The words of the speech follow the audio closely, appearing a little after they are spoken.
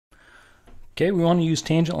Okay, we want to use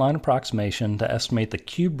tangent line approximation to estimate the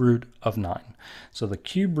cube root of 9. So the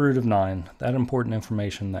cube root of 9, that important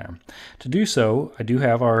information there. To do so, I do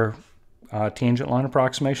have our tangent line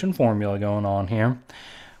approximation formula going on here.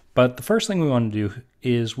 But the first thing we want to do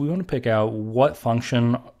is we want to pick out what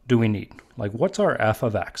function do we need. Like what's our f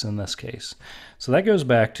of x in this case? So that goes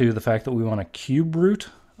back to the fact that we want a cube root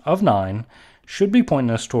of 9 should be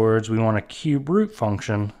pointing us towards we want a cube root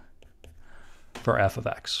function for f of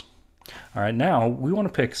x. All right, now we want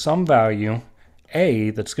to pick some value a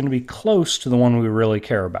that's going to be close to the one we really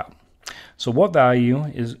care about. So what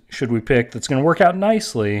value should we pick that's going to work out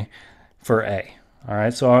nicely for a? All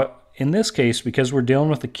right, so in this case, because we're dealing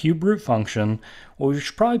with the cube root function, what we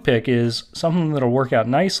should probably pick is something that'll work out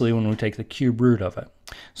nicely when we take the cube root of it.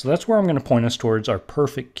 So that's where I'm going to point us towards our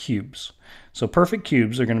perfect cubes. So perfect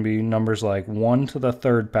cubes are going to be numbers like 1 to the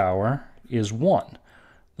third power is 1.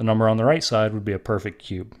 The number on the right side would be a perfect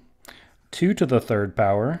cube. 2 to the third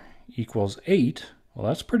power equals 8. Well,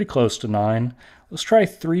 that's pretty close to 9. Let's try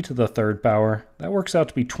 3 to the third power. That works out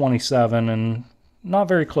to be 27 and not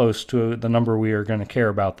very close to the number we are going to care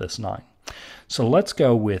about this 9. So let's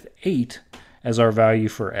go with 8 as our value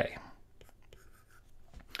for a.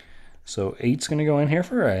 So 8's going to go in here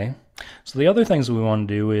for a. So the other things we want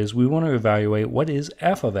to do is we want to evaluate what is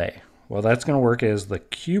f of a. Well, that's going to work as the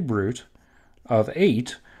cube root of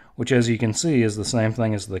 8, which as you can see is the same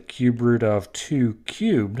thing as the cube root of 2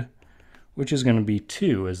 cubed, which is going to be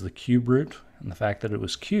 2 as the cube root, and the fact that it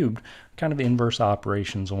was cubed, kind of inverse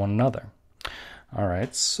operations of one another. All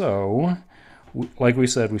right, so like we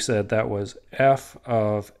said that was f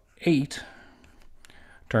of 8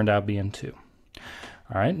 turned out being 2.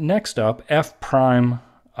 All right, next up, f prime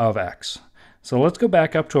of x. So let's go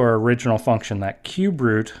back up to our original function, that cube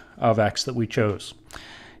root of x that we chose.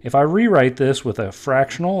 If I rewrite this with a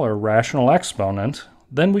fractional or rational exponent,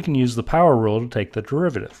 then we can use the power rule to take the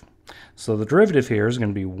derivative. So the derivative here is going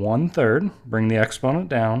to be 1/3, bring the exponent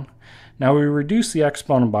down. Now we reduce the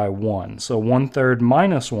exponent by 1. So 1/3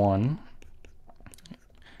 minus 1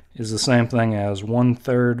 is the same thing as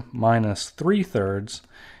 1/3 minus 3/3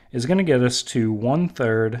 is going to get us to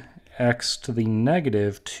 1/3 x to the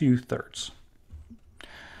negative 2/3,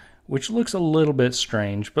 which looks a little bit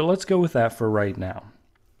strange, but let's go with that for right now.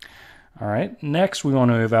 All right, next we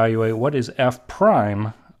want to evaluate what is f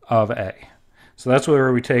prime of a. So that's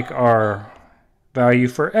where we take our value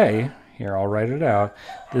for a. Here, I'll write it out.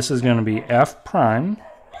 This is going to be f prime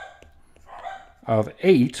of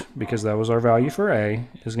 8, because that was our value for a,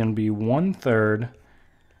 is going to be 1/3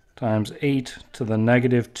 times 8 to the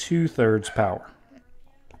negative 2/3 power.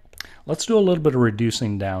 Let's do a little bit of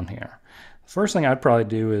reducing down here. The first thing I'd probably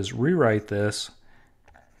do is rewrite this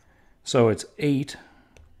so it's 8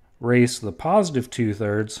 raised to the positive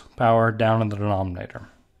 2/3 power down in the denominator.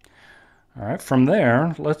 All right, from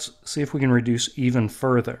there, let's see if we can reduce even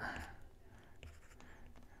further.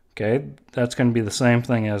 Okay, that's going to be the same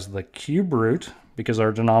thing as the cube root, because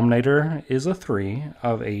our denominator is a 3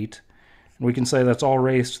 of 8. And we can say that's all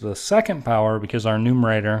raised to the second power because our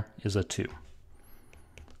numerator is a 2.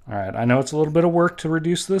 All right, I know it's a little bit of work to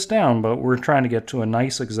reduce this down, but we're trying to get to a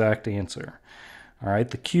nice exact answer. All right,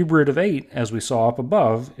 the cube root of 8, as we saw up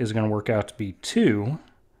above, is going to work out to be 2,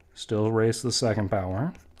 still raised to the second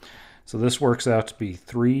power. So this works out to be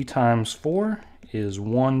 3 times 4 is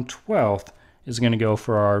 1/12 is going to go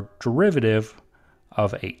for our derivative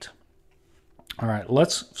of 8. All right,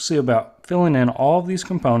 let's see about filling in all of these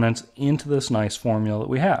components into this nice formula that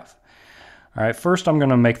we have. All right, first I'm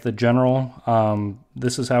going to make the general,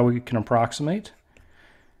 this is how we can approximate.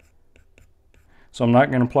 So I'm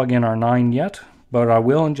not going to plug in our 9 yet, but I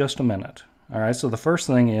will in just a minute. All right, so the first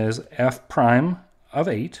thing is f prime of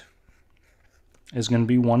 8 is going to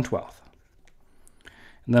be 1/12.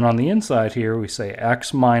 And then on the inside here, we say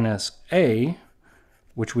x minus a,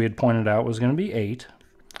 which we had pointed out was going to be 8,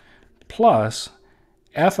 plus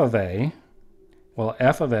f of a, well,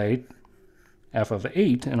 f of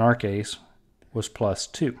 8 in our case was plus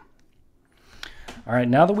 2. All right,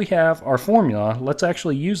 now that we have our formula, let's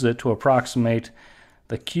actually use it to approximate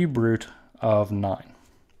the cube root of 9.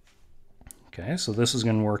 Okay, so this is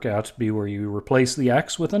going to work out to be where you replace the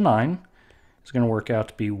x with a 9. It's going to work out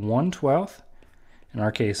to be 1/12. In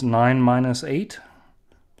our case, 9 minus 8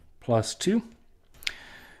 plus 2,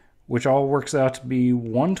 which all works out to be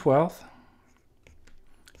 1/12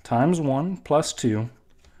 times 1 plus 2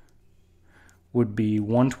 would be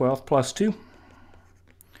 1/12 plus 2.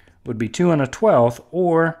 Would be 2 1/12,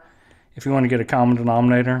 or if you want to get a common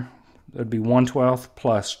denominator, that would be 1/12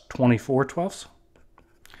 plus 24/12.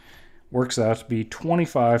 Works out to be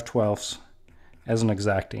 25/12 as an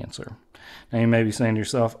exact answer. Now you may be saying to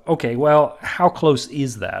yourself, okay, well, how close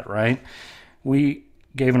is that, right? We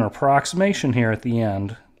gave an approximation here at the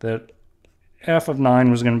end that f of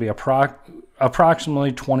 9 was going to be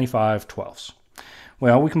approximately 25 twelfths.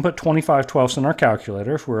 Well, we can put 25 twelfths in our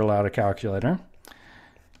calculator if we're allowed a calculator.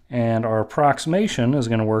 And our approximation is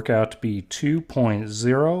going to work out to be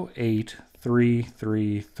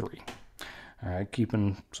 2.08333. All right,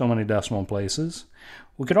 keeping so many decimal places.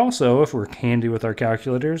 We could also, if we're handy with our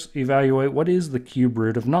calculators, evaluate what is the cube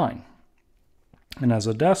root of 9. And as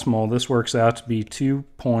a decimal, this works out to be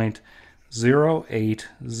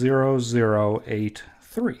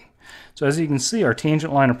 2.080083. So as you can see, our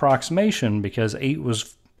tangent line approximation, because 8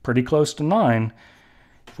 was pretty close to 9,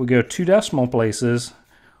 if we go 2 decimal places,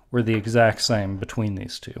 we're the exact same between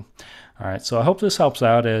these two. All right, so I hope this helps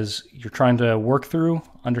out as you're trying to work through,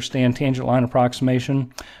 understand tangent line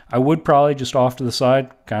approximation. I would probably just off to the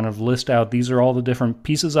side kind of list out these are all the different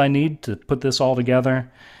pieces I need to put this all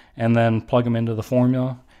together and then plug them into the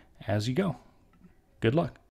formula as you go. Good luck.